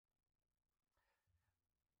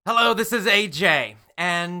Hello, this is AJ,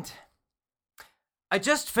 and I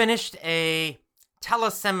just finished a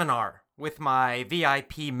teleseminar with my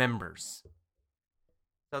VIP members.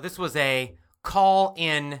 So this was a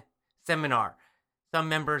call-in seminar. Some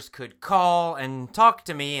members could call and talk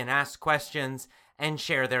to me and ask questions and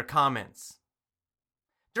share their comments.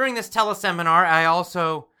 During this teleseminar, I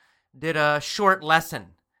also did a short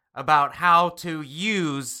lesson about how to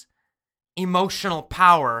use emotional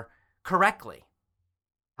power correctly.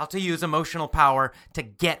 How to use emotional power to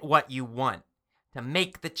get what you want, to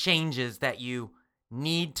make the changes that you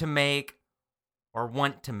need to make or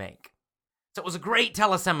want to make. So it was a great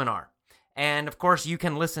teleseminar. And of course, you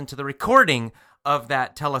can listen to the recording of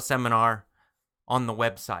that teleseminar on the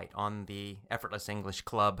website, on the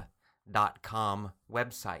effortlessenglishclub.com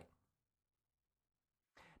website.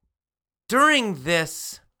 During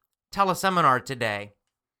this teleseminar today,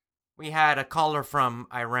 we had a caller from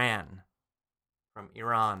Iran. From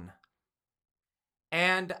Iran.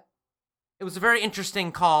 And it was a very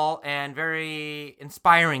interesting call and very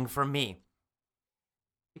inspiring for me.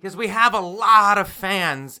 Because we have a lot of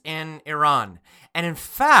fans in Iran. And in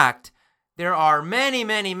fact, there are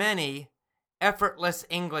many Effortless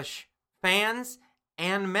English fans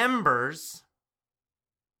and members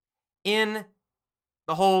in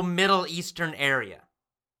the whole Middle Eastern area.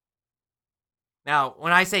 Now,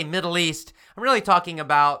 when I say Middle East, I'm really talking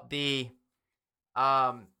about the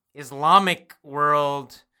Islamic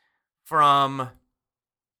world from,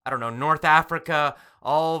 North Africa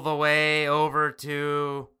all the way over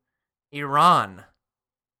to Iran.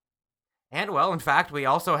 And, well, in fact, we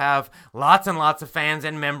also have lots and lots of fans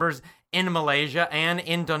and members in Malaysia and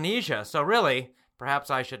Indonesia. So really,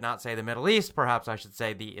 perhaps I should not say the Middle East, perhaps I should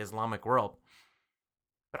say the Islamic world.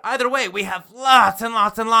 But either way, we have lots and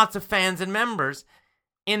lots of fans and members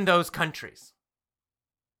in those countries.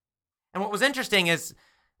 And what was interesting is,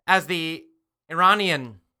 as the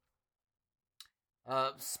Iranian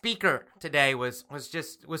speaker today was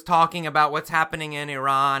talking about what's happening in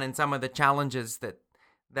Iran and some of the challenges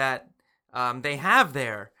that they have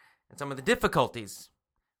there, and some of the difficulties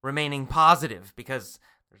remaining positive because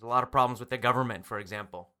there's a lot of problems with the government, for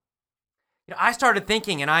example. I started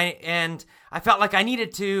thinking, and I felt like I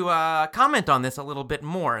needed to comment on this a little bit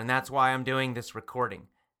more, and that's why I'm doing this recording.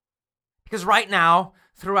 Because right now,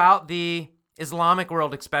 throughout the Islamic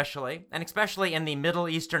world especially, and especially in the Middle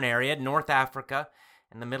Eastern area, North Africa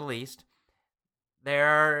and the Middle East,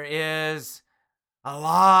 there is a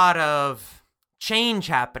lot of change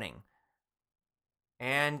happening.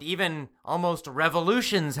 And even almost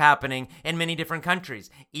revolutions happening in many different countries.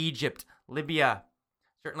 Egypt, Libya,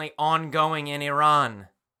 certainly ongoing in Iran,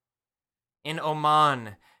 in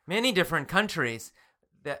Oman, many different countries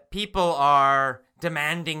that people are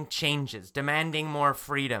demanding changes, demanding more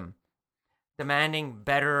freedom, demanding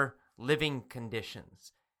better living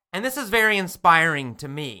conditions. And this is very inspiring to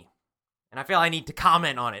me. And I feel I need to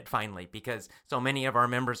comment on it finally because so many of our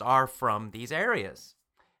members are from these areas.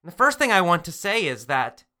 And the first thing I want to say is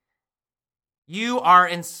that you are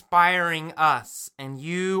inspiring us and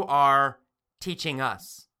you are teaching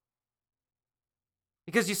us.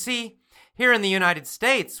 Because you see, here in the United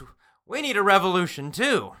States, we need a revolution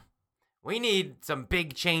too. We need some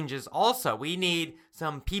big changes also. We need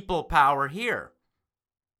some people power here.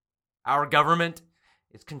 Our government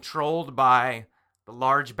is controlled by the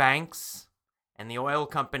large banks and the oil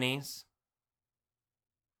companies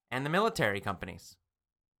and the military companies.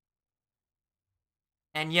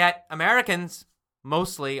 And yet, Americans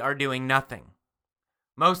mostly are doing nothing.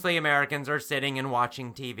 Mostly Americans are sitting and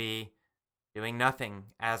watching TV, doing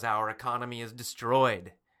nothing as our economy is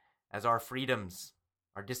destroyed, as our freedoms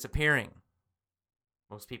are disappearing.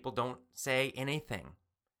 Most people don't say anything,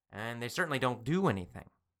 and they certainly don't do anything.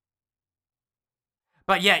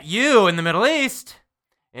 But yet you in the Middle East,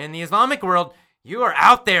 in the Islamic world, you are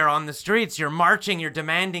out there on the streets, you're marching, you're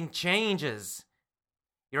demanding changes,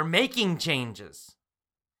 you're making changes.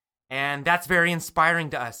 And that's very inspiring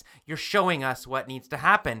to us. You're showing us what needs to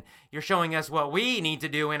happen. You're showing us what we need to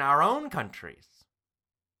do in our own countries.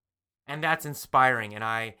 And that's inspiring, and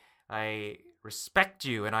I respect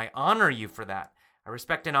you and I honor you for that. I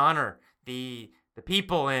respect and honor the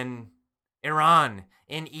people in Iran,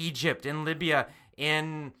 in Egypt, in Libya,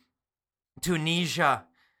 in Tunisia,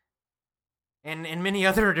 and in many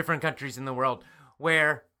other different countries in the world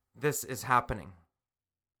where this is happening.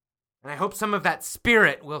 And I hope some of that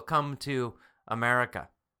spirit will come to America,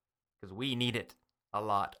 because we need it a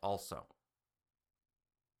lot also.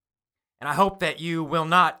 And I hope that you will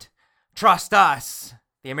not trust us,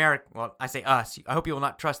 I say us, I hope you will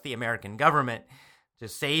not trust the American government to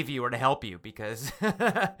save you or to help you, because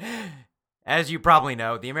as you probably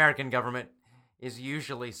know, the American government is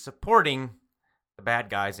usually supporting the bad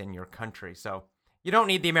guys in your country. So you don't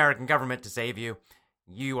need the American government to save you.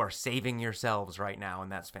 You are saving yourselves right now,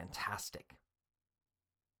 and that's fantastic.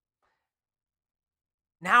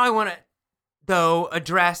 Now I want to, though,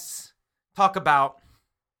 talk about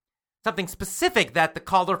something specific that the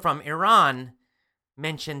caller from Iran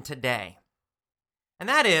mentioned today. And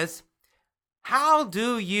that is, how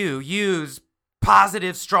do you use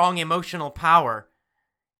positive, strong emotional power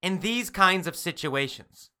in these kinds of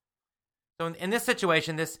situations? So in this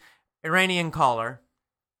situation, this Iranian caller,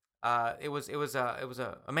 it was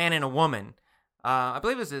a man and a woman. I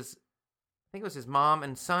believe it was his mom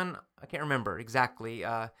and son. I can't remember exactly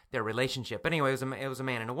their relationship. But anyway, it was a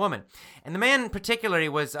man and a woman. And the man particularly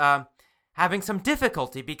was having some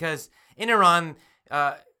difficulty because in Iran,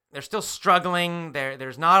 they're still struggling.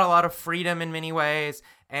 There's not a lot of freedom in many ways.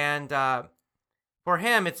 And for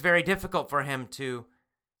him, it's very difficult for him to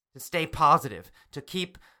stay positive, to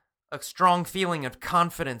keep a strong feeling of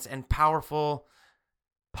confidence and powerful,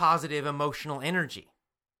 positive emotional energy,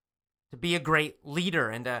 to be a great leader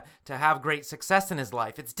and to have great success in his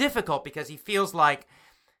life. It's difficult because he feels like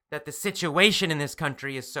that the situation in this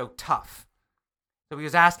country is so tough. So he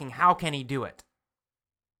was asking, how can he do it?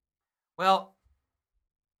 Well,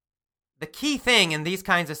 the key thing in these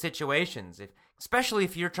kinds of situations, especially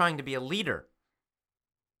if you're trying to be a leader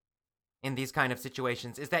in these kind of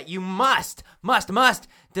situations, is that you must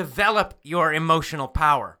develop your emotional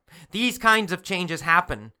power. These kinds of changes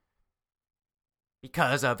happen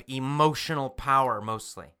because of emotional power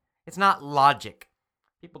mostly. It's not logic.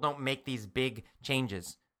 People don't make these big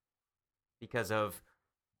changes because of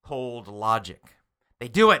cold logic. They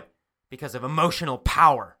do it because of emotional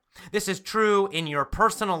power. This is true in your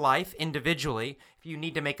personal life, individually. If you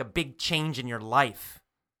need to make a big change in your life,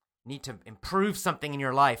 you need to improve something in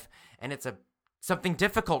your life, and it's something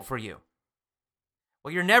difficult for you.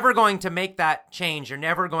 Well, you're never going to make that change. You're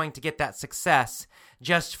never going to get that success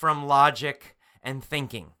just from logic and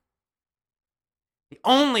thinking. The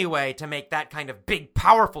only way to make that kind of big,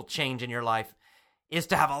 powerful change in your life is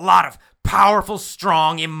to have a lot of powerful,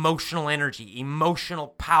 strong emotional energy, emotional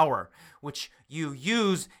power, which you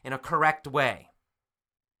use in a correct way.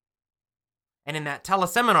 And in that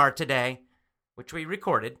teleseminar today, which we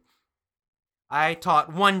recorded, I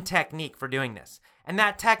taught one technique for doing this. And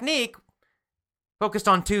that technique focused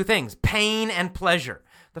on two things, pain and pleasure.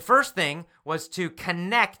 The first thing was to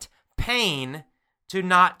connect pain to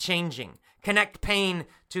not changing. Connect pain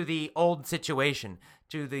to the old situation,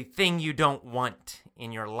 to the thing you don't want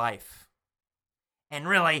in your life. And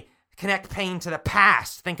really connect pain to the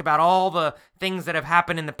past. Think about all the things that have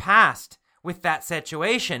happened in the past with that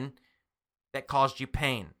situation that caused you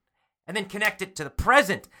pain. And then connect it to the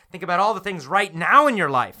present. Think about all the things right now in your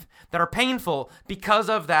life that are painful because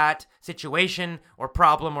of that situation or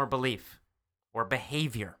problem or belief or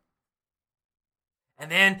behavior. And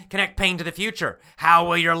then connect pain to the future. How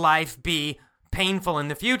will your life be painful in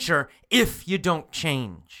the future if you don't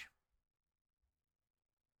change?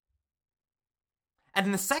 And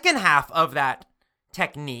then the second half of that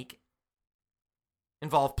technique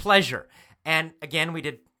involved pleasure. And again, we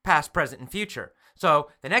did past, present, and future. So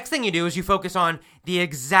the next thing you do is you focus on the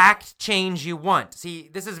exact change you want. See,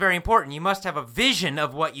 this is very important. You must have a vision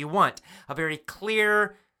of what you want, a very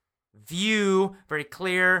clear view, very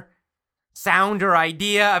clear sound or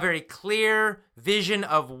idea, a very clear vision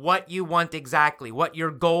of what you want exactly, what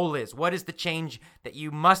your goal is, what is the change that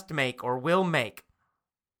you must make or will make.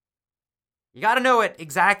 You got to know it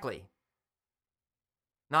exactly.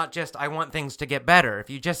 Not just, I want things to get better. If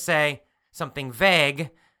you just say something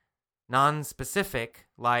vague, non-specific,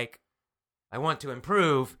 like, I want to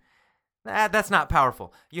improve, that's not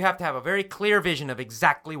powerful. You have to have a very clear vision of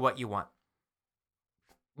exactly what you want.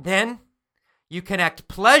 Then you connect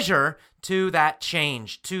pleasure to that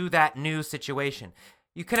change, to that new situation.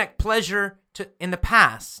 You connect pleasure to in the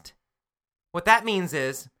past. What that means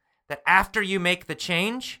is that after you make the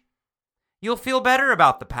change, you'll feel better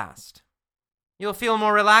about the past. You'll feel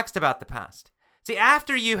more relaxed about the past. See,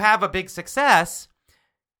 after you have a big success,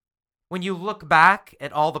 when you look back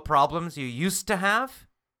at all the problems you used to have,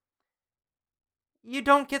 you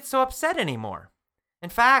don't get so upset anymore. In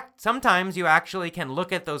fact, sometimes you actually can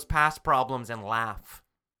look at those past problems and laugh.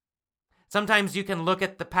 Sometimes you can look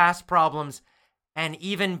at the past problems and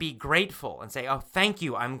even be grateful and say, oh, thank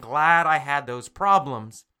you, I'm glad I had those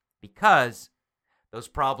problems because those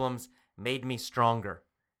problems made me stronger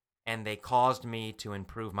and they caused me to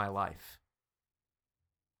improve my life.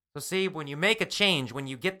 So see, when you make a change, when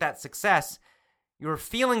you get that success, your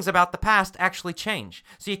feelings about the past actually change.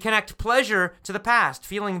 So you connect pleasure to the past,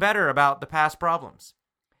 feeling better about the past problems.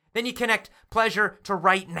 Then you connect pleasure to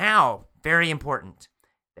right now, very important.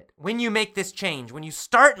 When you make this change, when you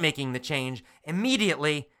start making the change,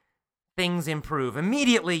 immediately things improve.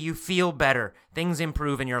 Immediately you feel better. Things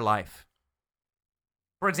improve in your life.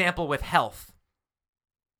 For example, with health.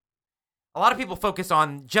 A lot of people focus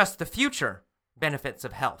on just the future benefits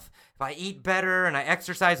of health. If I eat better and I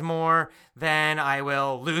exercise more, then I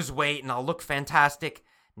will lose weight and I'll look fantastic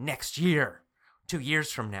next year, 2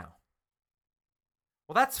 years from now.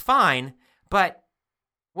 Well, that's fine, but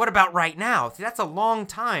what about right now? See, that's a long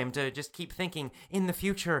time to just keep thinking, in the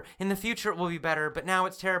future it will be better, but now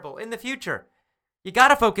it's terrible. In the future. You got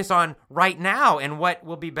to focus on right now and what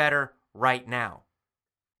will be better right now.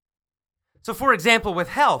 So, for example, with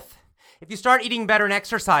health, if you start eating better and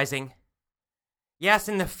exercising, yes,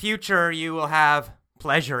 in the future you will have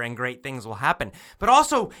pleasure and great things will happen, but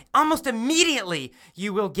also almost immediately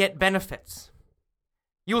you will get benefits.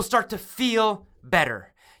 You will start to feel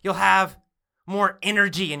better. You'll have more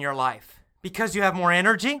energy in your life. Because you have more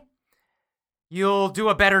energy, you'll do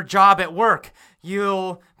a better job at work.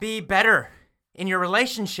 You'll be better in your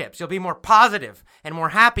relationships. You'll be more positive and more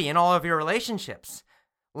happy in all of your relationships.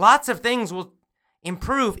 Lots of things will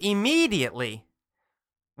improve immediately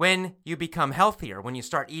when you become healthier, when you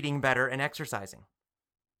start eating better and exercising.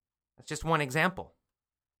 That's just one example.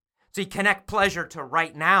 So you connect pleasure to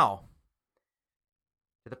right now,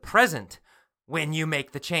 to the present, when you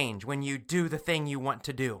make the change, when you do the thing you want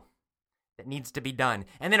to do that needs to be done.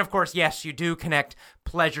 And then, of course, yes, you do connect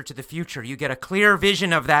pleasure to the future. You get a clear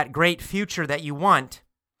vision of that great future that you want,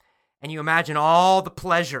 and you imagine all the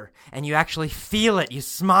pleasure, and you actually feel it. You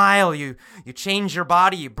smile, you change your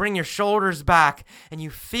body, you bring your shoulders back, and you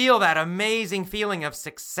feel that amazing feeling of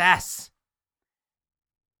success.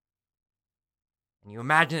 And you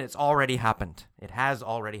imagine it's already happened. It has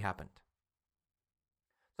already happened.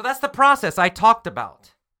 So that's the process I talked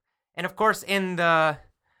about. And of course, in the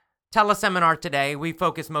teleseminar today, we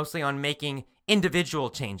focus mostly on making individual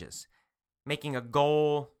changes, making a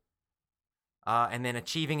goal, and then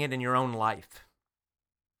achieving it in your own life.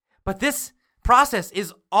 But this process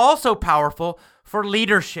is also powerful for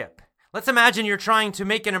leadership. Let's imagine you're trying to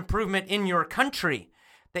make an improvement in your country,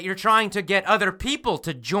 that you're trying to get other people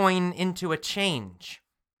to join into a change.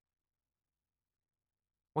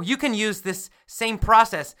 Well, you can use this same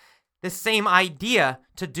process, this same idea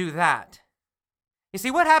to do that. You see,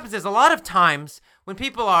 what happens is a lot of times when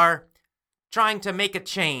people are trying to make a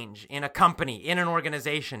change in a company, in an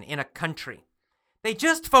organization, in a country, they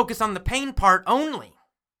just focus on the pain part only.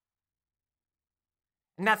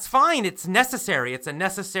 And that's fine. It's necessary. It's a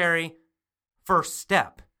necessary first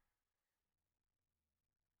step.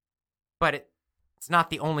 But it's not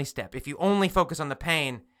the only step. If you only focus on the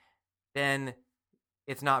pain, then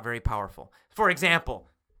it's not very powerful. For example,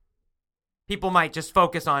 people might just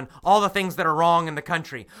focus on all the things that are wrong in the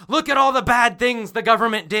country. Look at all the bad things the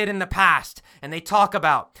government did in the past. And they talk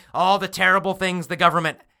about all the terrible things the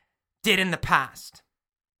government did in the past.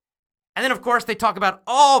 And then, of course, they talk about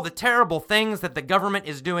all the terrible things that the government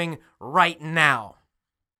is doing right now.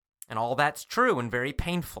 And all that's true and very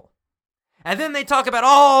painful. And then they talk about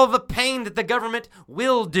all the pain that the government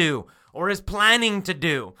will do, or is planning to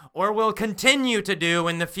do, or will continue to do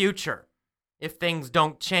in the future if things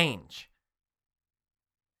don't change.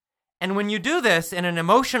 And when you do this in an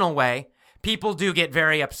emotional way, people do get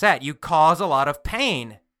very upset. You cause a lot of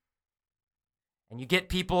pain. And you get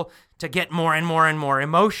people to get more and more and more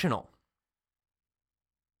emotional.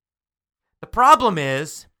 The problem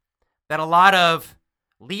is that a lot of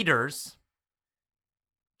leaders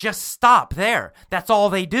just stop there. That's all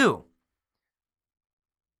they do.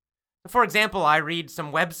 For example, I read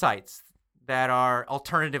some websites that are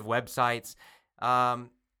alternative websites, and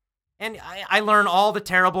I learn all the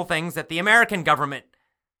terrible things that the American government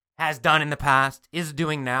has done in the past, is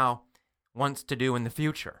doing now, wants to do in the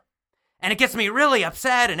future. And it gets me really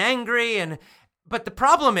upset and angry, but the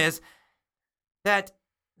problem is that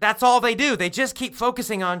that's all they do. They just keep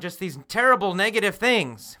focusing on just these terrible negative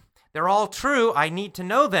things. They're all true. I need to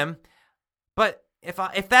know them, but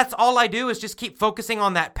if that's all I do is just keep focusing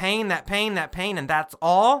on that pain, and that's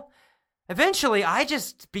all, eventually I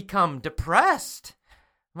just become depressed.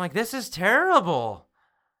 I'm like, this is terrible.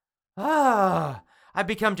 I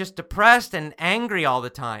become just depressed and angry all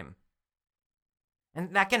the time.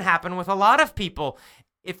 And that can happen with a lot of people.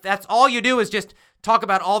 If that's all you do is just talk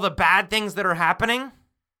about all the bad things that are happening,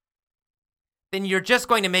 then you're just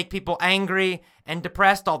going to make people angry and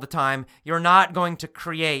depressed all the time. You're not going to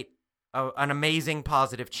create an amazing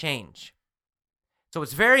positive change. So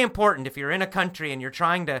it's very important if you're in a country and you're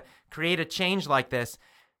trying to create a change like this,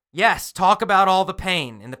 yes, talk about all the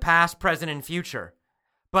pain in the past, present, and future.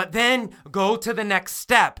 But then go to the next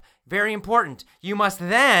step. Very important. You must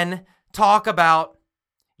then talk about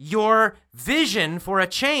your vision for a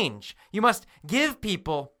change. You must give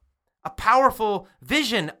people a powerful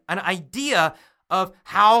vision, an idea of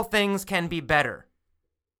how things can be better.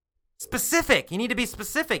 Specific. You need to be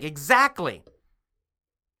specific. Exactly.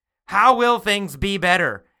 How will things be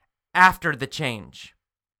better after the change?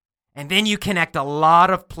 And then you connect a lot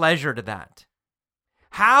of pleasure to that.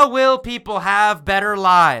 How will people have better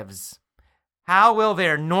lives? How will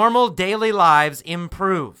their normal daily lives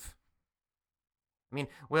improve? I mean,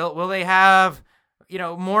 will they have,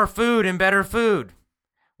 more food and better food?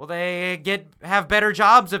 Will they have better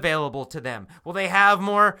jobs available to them? Will they have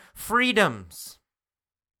more freedoms?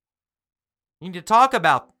 You need to talk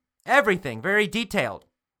about everything, very detailed.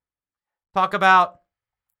 Talk about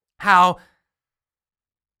how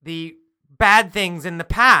the bad things in the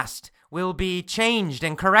past will be changed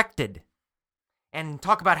and corrected. And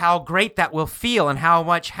talk about how great that will feel and how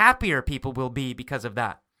much happier people will be because of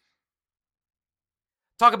that.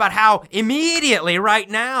 Talk about how immediately, right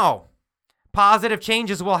now, positive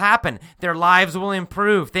changes will happen. Their lives will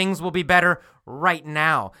improve. Things will be better right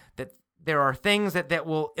now. That there are things that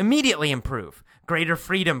will immediately improve. Greater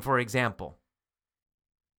freedom, for example.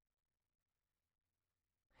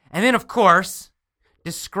 And then, of course,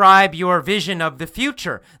 describe your vision of the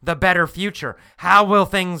future, the better future. How will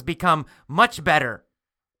things become much better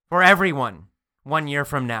for everyone 1 year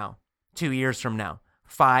from now, 2 years from now,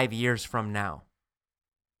 5 years from now?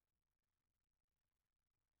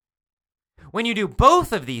 When you do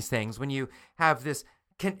both of these things, when you have this,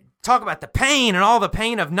 talk about the pain and all the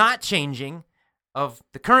pain of not changing, of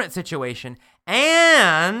the current situation,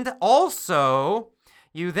 and also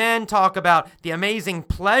you then talk about the amazing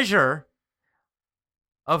pleasure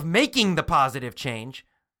of making the positive change,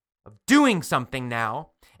 of doing something now,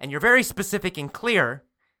 and you're very specific and clear,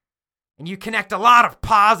 and you connect a lot of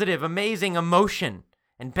positive, amazing emotion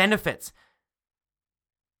and benefits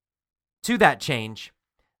to that change,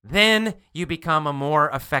 then you become a more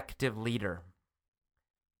effective leader.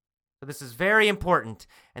 So this is very important,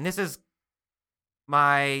 and this is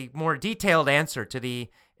my more detailed answer to the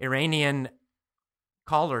Iranian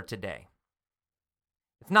caller today.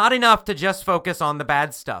 It's not enough to just focus on the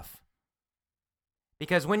bad stuff.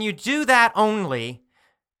 Because when you do that only,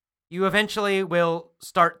 you eventually will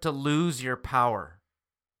start to lose your power.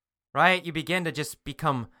 Right? You begin to just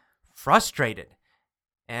become frustrated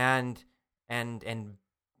and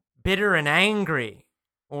bitter and angry,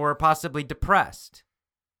 or possibly depressed.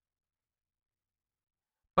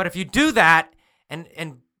 But if you do that, and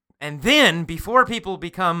then before people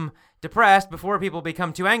become depressed, before people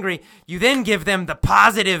become too angry, you then give them the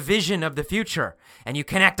positive vision of the future, and you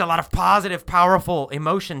connect a lot of positive, powerful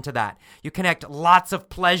emotion to that. You connect lots of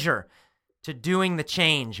pleasure to doing the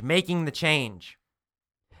change, making the change.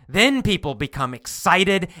 Then people become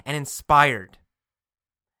excited and inspired.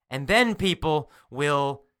 And then people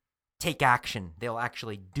will take action. They'll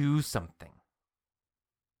actually do something.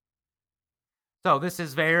 So this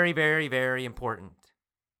is very, very, very important.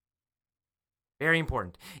 Very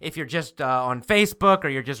important. If you're just on Facebook or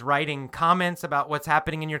you're just writing comments about what's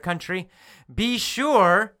happening in your country, be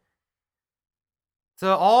sure to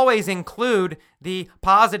always include the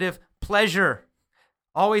positive pleasure.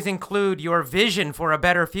 Always include your vision for a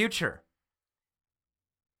better future.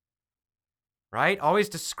 Right? Always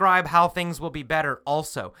describe how things will be better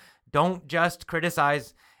also. Don't just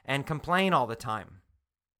criticize and complain all the time.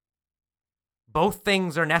 Both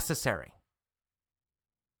things are necessary.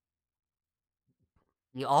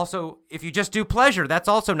 You also, if you just do pleasure, that's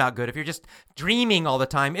also not good. If you're just dreaming all the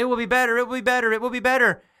time, it will be better, it will be better, it will be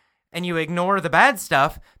better, and you ignore the bad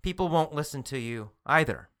stuff, people won't listen to you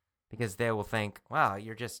either, because they will think, wow,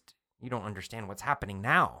 you don't understand what's happening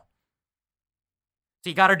now. So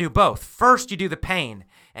you got to do both. First, you do the pain,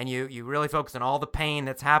 and you really focus on all the pain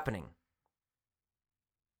that's happening,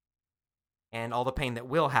 and all the pain that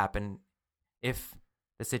will happen if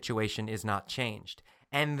the situation is not changed.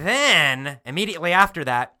 And then, immediately after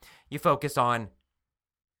that, you focus on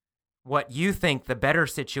what you think the better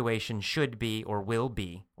situation should be or will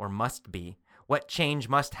be or must be, what change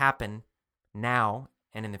must happen now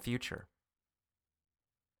and in the future.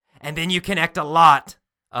 And then you connect a lot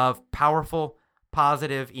of powerful,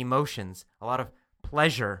 positive emotions, a lot of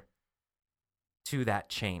pleasure to that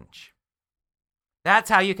change. That's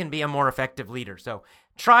how you can be a more effective leader. So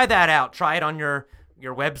try that out. Try it on your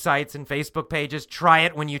websites and Facebook pages. Try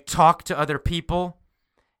it when you talk to other people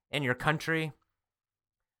in your country.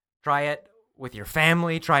 Try it with your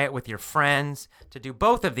family, try it with your friends, to do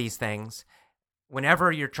both of these things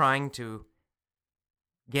whenever you're trying to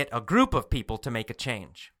get a group of people to make a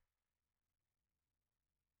change.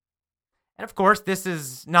 And of course, this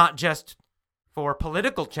is not just for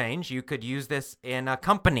political change. You could use this in a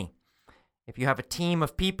company. If you have a team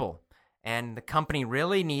of people and the company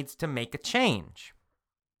really needs to make a change.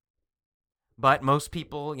 But most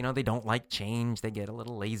people, they don't like change. They get a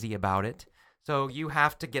little lazy about it. So you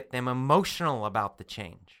have to get them emotional about the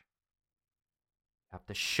change. You have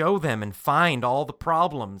to show them and find all the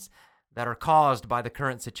problems that are caused by the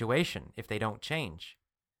current situation if they don't change.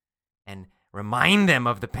 And remind them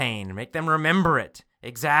of the pain, make them remember it,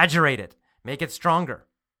 exaggerate it, make it stronger.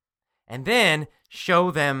 And then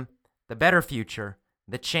show them the better future,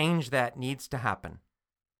 the change that needs to happen.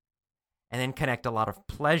 And then connect a lot of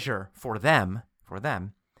pleasure for them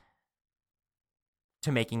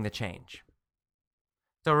to making the change.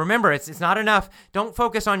 So remember, it's not enough. Don't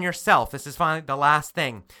focus on yourself. This is finally the last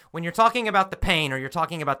thing. When you're talking about the pain or you're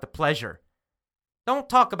talking about the pleasure, don't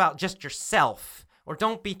talk about just yourself or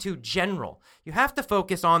don't be too general. You have to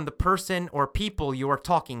focus on the person or people you are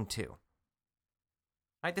talking to.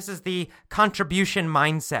 Right? This is the contribution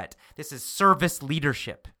mindset. This is service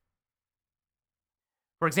leadership.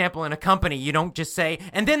 For example, in a company, you don't just say,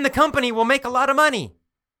 and then the company will make a lot of money.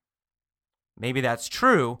 Maybe that's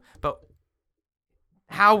true, but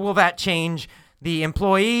how will that change the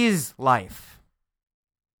employee's life?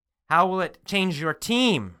 How will it change your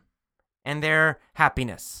team and their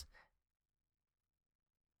happiness?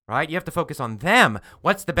 Right? You have to focus on them.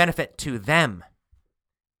 What's the benefit to them?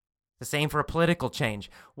 The same for a political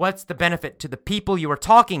change. What's the benefit to the people you are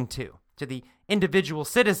talking to the individual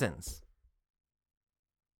citizens?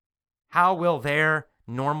 How will their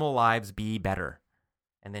normal lives be better?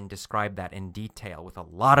 And then describe that in detail with a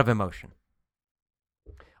lot of emotion.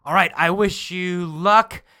 All right, I wish you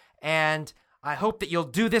luck, and I hope that you'll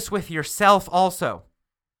do this with yourself also.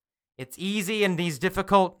 It's easy in these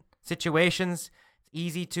difficult situations. It's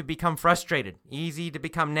easy to become frustrated, easy to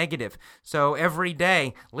become negative. So every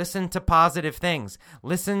day, listen to positive things.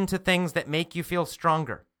 Listen to things that make you feel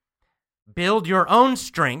stronger. Build your own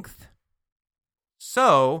strength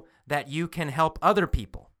so that you can help other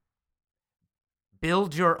people.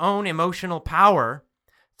 Build your own emotional power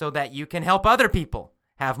so that you can help other people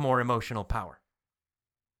have more emotional power.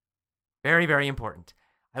 Very, very important.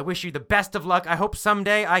 I wish you the best of luck. I hope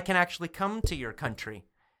someday I can actually come to your country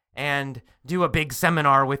and do a big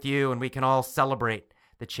seminar with you and we can all celebrate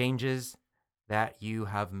the changes that you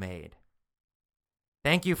have made.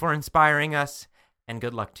 Thank you for inspiring us and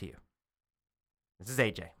good luck to you. This is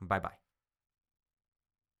AJ. Bye-bye.